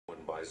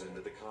buys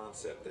into the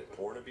concept that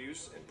porn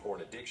abuse and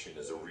porn addiction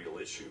is a real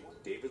issue.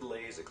 David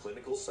Lay is a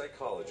clinical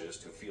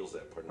psychologist who feels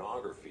that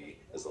pornography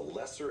is a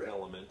lesser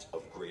element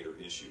of greater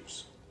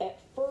issues. At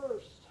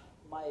first,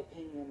 my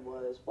opinion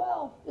was,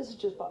 well, this is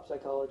just pop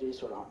psychology,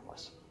 sort of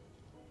harmless.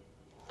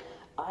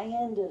 I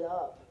ended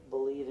up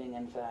believing,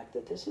 in fact,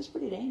 that this is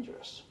pretty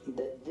dangerous,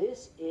 that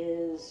this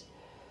is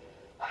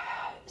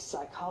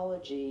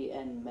psychology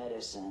and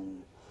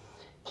medicine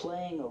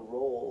playing a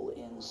role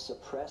in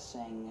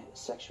suppressing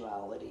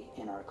sexuality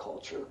in our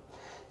culture.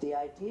 The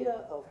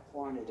idea of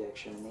porn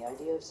addiction and the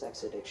idea of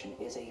sex addiction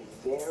is a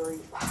very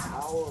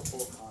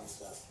powerful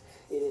concept.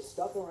 It has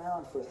stuck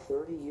around for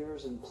 30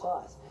 years and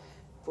plus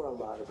for a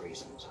lot of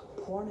reasons.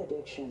 Porn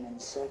addiction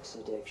and sex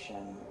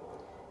addiction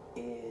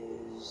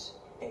is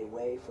a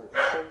way for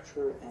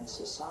culture and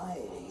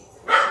society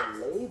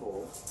to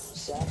label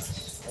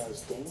sex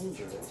as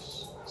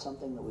dangerous,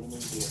 something that we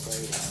need to be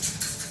afraid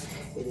of.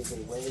 It is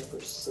a way for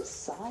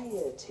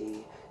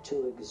society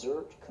to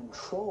exert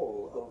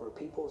control over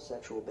people's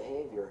sexual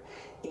behavior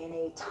in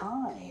a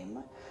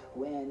time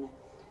when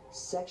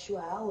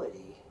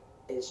sexuality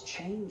is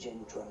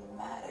changing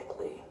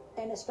dramatically.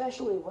 And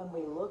especially when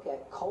we look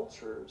at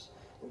cultures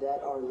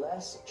that are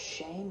less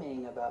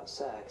shaming about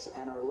sex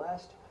and are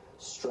less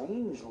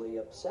strangely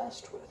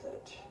obsessed with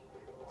it,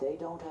 they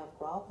don't have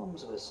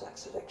problems with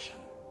sex addiction.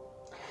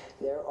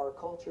 There are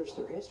cultures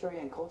through history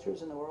and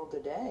cultures in the world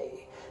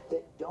today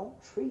that don't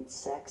treat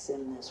sex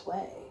in this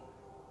way,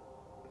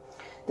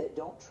 that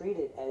don't treat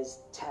it as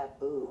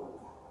taboo.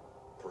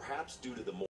 Perhaps due to the more